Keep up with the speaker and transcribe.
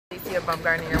Tia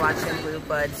Bumgarner. You're watching Blue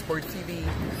Blood Sports TV.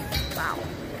 Wow.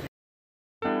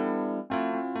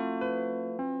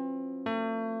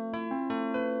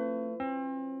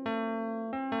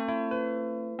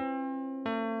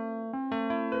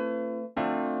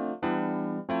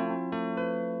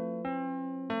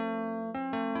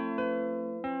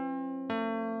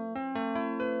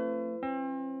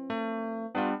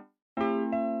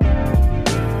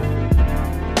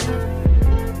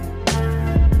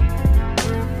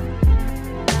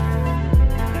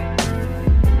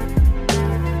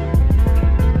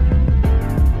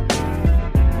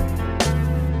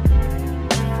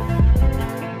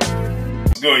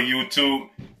 Good YouTube,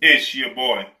 it's your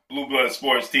boy Blue Blood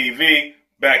Sports TV,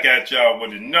 back at y'all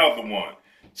with another one.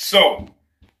 So,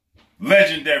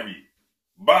 legendary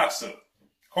boxer,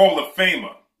 Hall of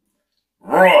Famer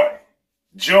Roy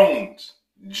Jones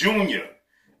Jr.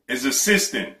 is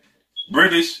assistant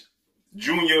British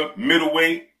junior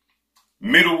middleweight,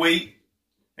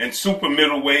 and super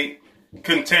middleweight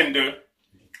contender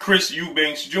Chris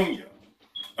Eubanks Jr.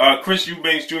 Chris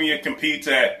Eubanks Jr. competes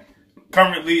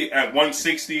currently at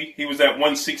 160. He was at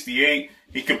 168.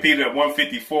 He competed at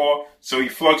 154. So he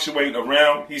fluctuates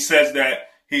around. He says that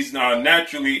he's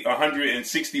naturally a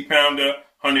 160 pounder,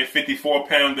 154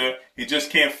 pounder. He just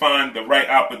can't find the right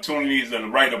opportunities and the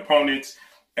right opponents.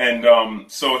 And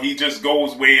so he just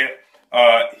goes where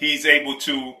he's able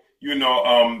to,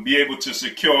 be able to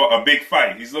secure a big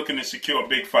fight. He's looking to secure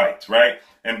big fights, right?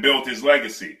 And build his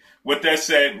legacy. With that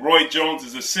said, Roy Jones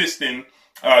is assisting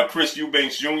Chris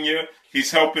Eubanks Jr.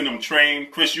 He's helping him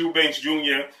train. Chris Eubanks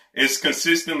Jr. is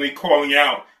consistently calling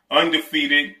out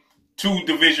undefeated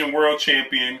two-division world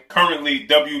champion, currently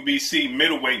WBC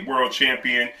middleweight world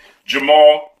champion,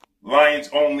 Jermall Lions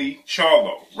Only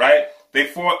Charlo, right? They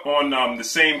fought on the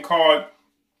same card,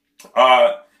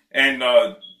 and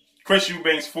Chris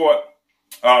Eubanks fought,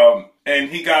 and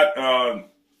he got a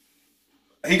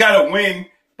win,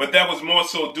 but that was more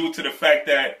so due to the fact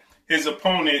that his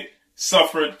opponent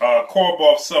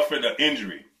Korbov suffered an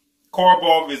injury.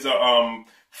 Korbov is a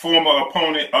former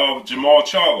opponent of Jermall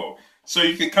Charlo. So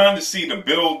you can kind of see the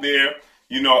build there.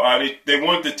 They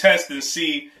wanted to test and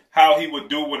see how he would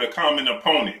do with a common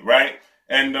opponent, right?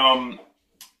 And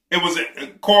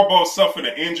Korbov suffered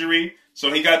an injury,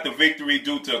 so he got the victory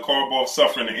due to Korbov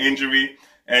suffering an injury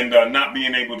and not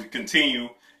being able to continue,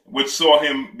 which saw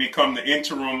him become the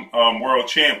interim world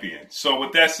champion. So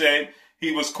with that said,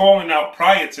 he was calling out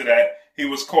prior to that. He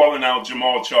was calling out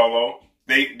Jermall Charlo.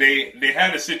 They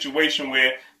had a situation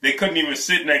where they couldn't even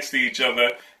sit next to each other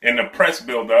in the press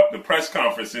build-up, the press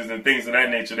conferences and things of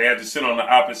that nature. They had to sit on the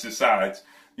opposite sides,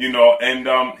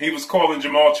 and he was calling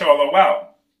Jermall Charlo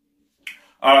out.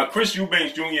 Chris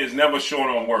Eubanks Jr. is never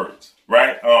short on words,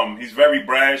 right? He's very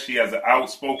brash. He has an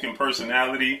outspoken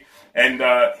personality, and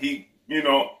he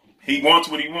wants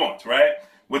what he wants, right?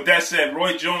 With that said,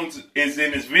 Roy Jones is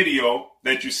in his video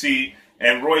that you see,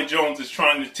 and Roy Jones is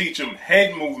trying to teach him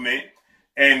head movement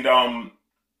and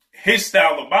his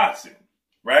style of boxing,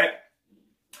 right?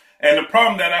 And the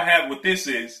problem that I have with this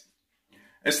is,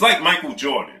 it's like Michael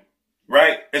Jordan,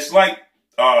 right? It's like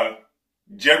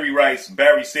Jerry Rice,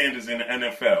 Barry Sanders in the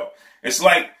NFL. It's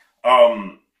like,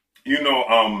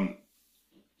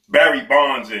 Barry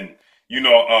Bonds and,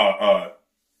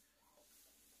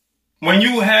 when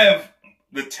you have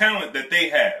the talent that they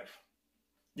have,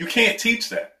 you can't teach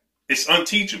that. It's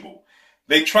unteachable.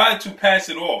 They tried to pass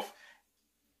it off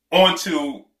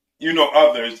onto,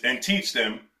 others and teach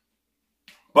them.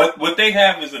 But what they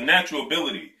have is a natural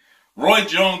ability. Roy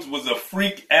Jones was a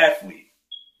freak athlete,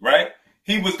 right?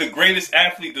 He was the greatest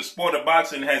athlete the sport of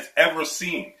boxing has ever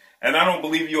seen. And I don't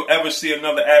believe you'll ever see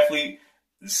another athlete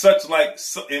such like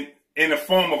in the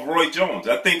form of Roy Jones.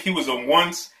 I think he was a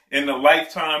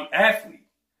once-in-a-lifetime athlete,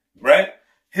 right?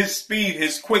 His speed,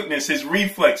 his quickness, his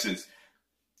reflexes,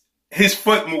 his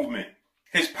foot movement,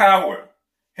 his power,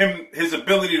 his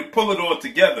ability to pull it all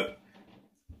together.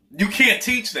 You can't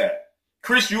teach that.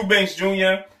 Chris Eubanks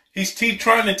Jr., he's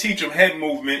trying to teach him head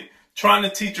movement, trying to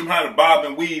teach him how to bob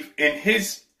and weave in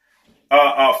his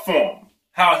form,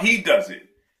 how he does it.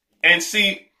 And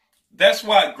see, that's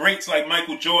why greats like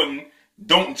Michael Jordan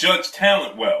don't judge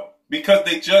talent well, because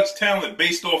they judge talent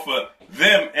based off of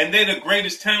them, and they're the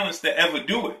greatest talents to ever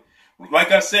do it.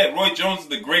 Like I said, Roy Jones is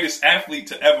the greatest athlete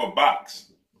to ever box.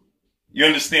 You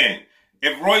understand?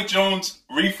 If Roy Jones'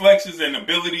 reflexes and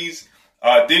abilities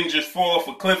didn't just fall off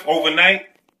a cliff overnight,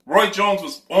 Roy Jones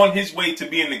was on his way to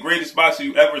being the greatest boxer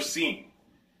you ever seen,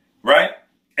 right?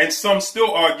 And some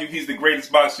still argue he's the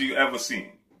greatest boxer you ever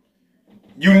seen.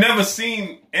 You never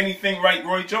seen anything like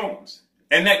Roy Jones,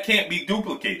 and that can't be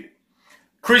duplicated.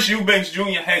 Chris Eubanks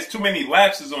Jr. has too many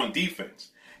lapses on defense.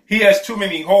 He has too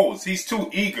many holes. He's too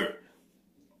eager.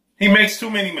 He makes too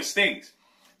many mistakes.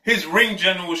 His ring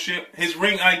generalship, his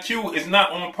ring IQ is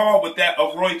not on par with that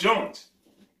of Roy Jones.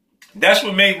 That's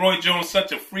what made Roy Jones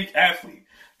such a freak athlete.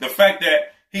 The fact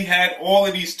that he had all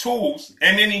of these tools,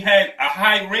 and then he had a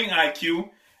high ring IQ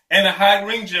and a high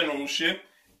ring generalship.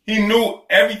 He knew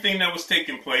everything that was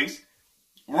taking place.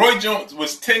 Roy Jones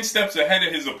was 10 steps ahead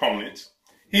of his opponents.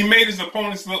 He made his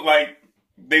opponents look like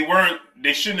they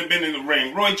shouldn't have been in the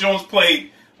ring. Roy Jones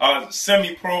played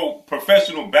semi-pro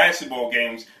professional basketball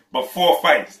games before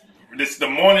fights. This the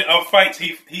morning of fights,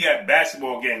 he had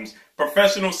basketball games,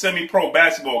 professional semi-pro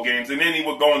basketball games, and then he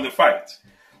would go into fights.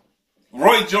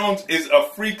 Roy Jones is a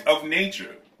freak of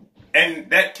nature, and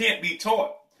that can't be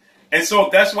taught. And so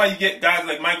that's why you get guys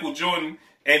like Michael Jordan,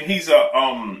 and he's a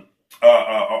owner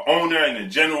and a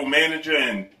general manager,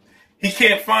 and he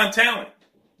can't find talent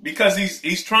because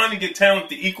he's trying to get talent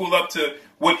to equal up to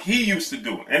what he used to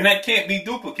do, and that can't be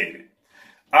duplicated.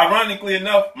 Ironically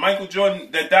enough, Michael Jordan,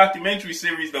 that documentary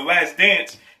series, The Last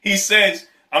Dance, he says,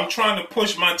 I'm trying to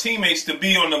push my teammates to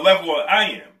be on the level that I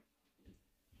am.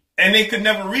 And they could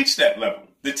never reach that level.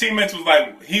 The teammates was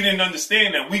like, he didn't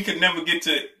understand that we could never get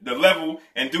to the level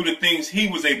and do the things he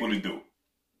was able to do.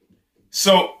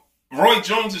 So Roy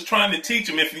Jones is trying to teach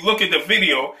him. If you look at the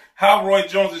video, how Roy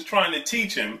Jones is trying to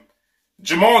teach him,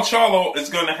 Jermall Charlo is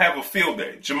going to have a field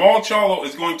day. Jermall Charlo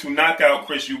is going to knock out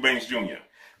Chris Eubanks Jr.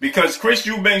 Because Chris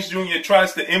Eubanks Jr.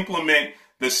 tries to implement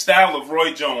the style of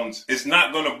Roy Jones. It's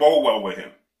not going to bowl well with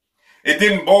him. It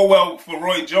didn't bowl well for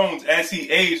Roy Jones as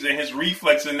he aged and his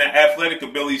reflex and that athletic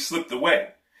ability slipped away.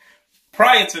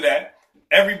 Prior to that,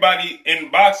 everybody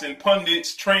in boxing,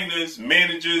 pundits, trainers,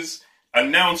 managers,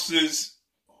 announcers,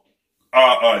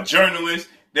 journalists,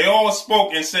 they all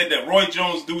spoke and said that Roy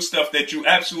Jones do stuff that you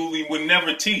absolutely would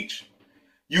never teach.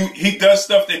 He does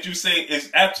stuff that you say is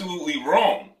absolutely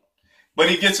wrong, but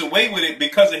he gets away with it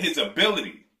because of his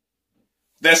ability.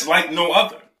 That's like no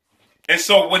other. And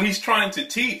so what he's trying to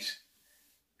teach,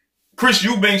 Chris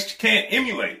Eubanks can't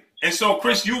emulate. And so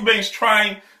Chris Eubanks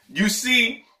you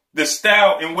see the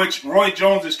style in which Roy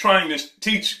Jones is trying to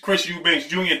teach Chris Eubanks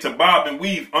Jr. to bob and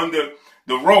weave under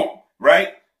the rope,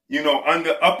 right? You know,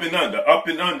 up and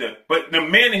under. But the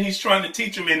manner he's trying to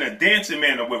teach him in a dancing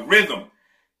manner with rhythm,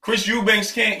 Chris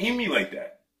Eubanks can't emulate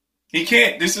that. He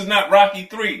can't. This is not Rocky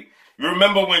III. You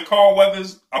remember when Carl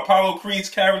Weathers, Apollo Creed's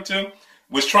character,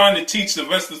 was trying to teach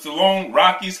Sylvester Stallone,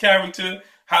 Rocky's character,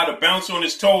 how to bounce on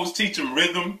his toes, teach him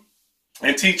rhythm,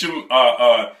 and teach him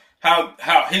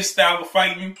how his style of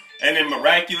fighting, and then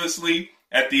miraculously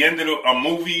at the end of a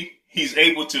movie, he's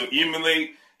able to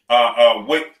emulate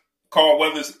what Carl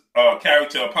Weathers'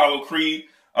 character Apollo Creed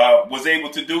was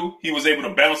able to do. He was able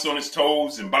to bounce on his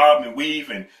toes and bob and weave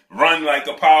and run like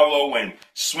Apollo and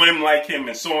swim like him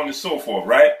and so on and so forth,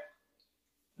 right?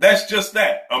 That's just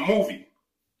that, a movie.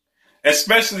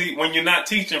 Especially when you're not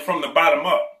teaching from the bottom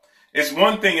up. It's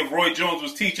one thing if Roy Jones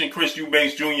was teaching Chris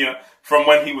Eubanks Jr. from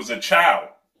when he was a child,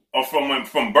 or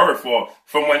from birth, or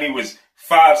from when he was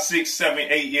 5, 6, 7,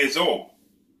 8 years old.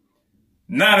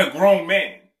 Not a grown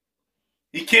man.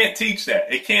 He can't teach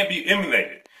that. It can't be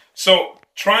emulated. So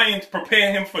trying to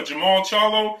prepare him for Jermall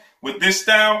Charlo with this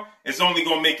style is only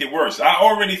going to make it worse. I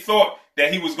already thought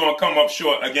that he was going to come up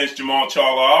short against Jermall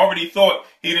Charlo. I already thought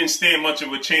he didn't stand much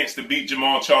of a chance to beat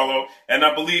Jermall Charlo, and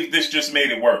I believe this just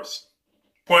made it worse.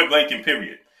 Point blank and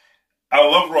period. I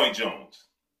love Roy Jones.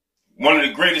 One of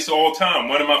the greatest of all time.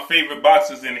 One of my favorite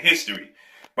boxers in history.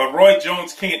 But Roy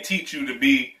Jones can't teach you to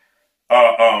be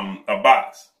a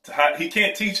box. He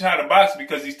can't teach how to box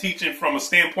because he's teaching from a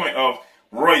standpoint of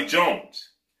Roy Jones.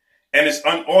 And it's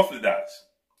unorthodox.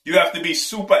 You have to be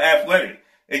super athletic.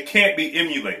 It can't be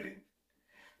emulated.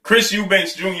 Chris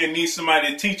Eubanks Jr. needs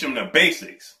somebody to teach him the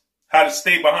basics. How to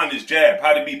stay behind his jab.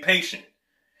 How to be patient.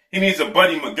 He needs a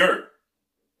Buddy McGirt.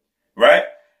 Right?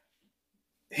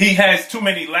 He has too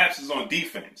many lapses on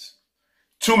defense.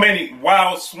 Too many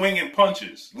wild swinging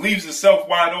punches. Leaves himself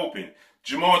wide open.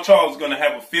 Jermall Charlo is going to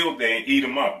have a field day and eat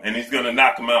him up. And he's going to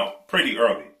knock him out pretty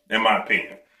early, in my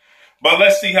opinion. But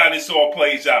let's see how this all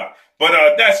plays out.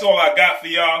 But that's all I got for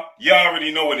y'all. Y'all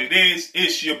already know what it is.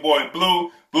 It's your boy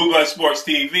Blue. Blue Blood Sports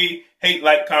TV. Hate,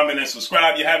 like, comment, and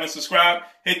subscribe. You haven't subscribed?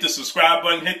 Hit the subscribe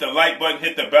button. Hit the like button.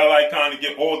 Hit the bell icon to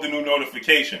get all the new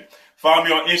notifications. Follow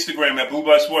me on Instagram at Blue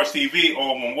Blood Sports TV,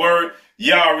 all one word.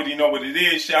 Y'all already know what it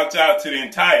is. Shouts out to the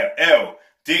entire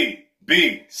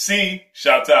LDBC.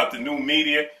 Shouts out to New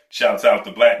Media. Shouts out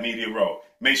to Black Media Row.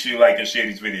 Make sure you like and share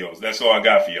these videos. That's all I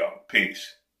got for y'all.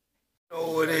 Peace.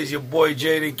 Oh, it is your boy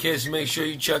Jada Kiss. Make sure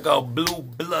you check out Blue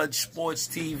Blood Sports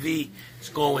TV. It's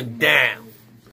going down.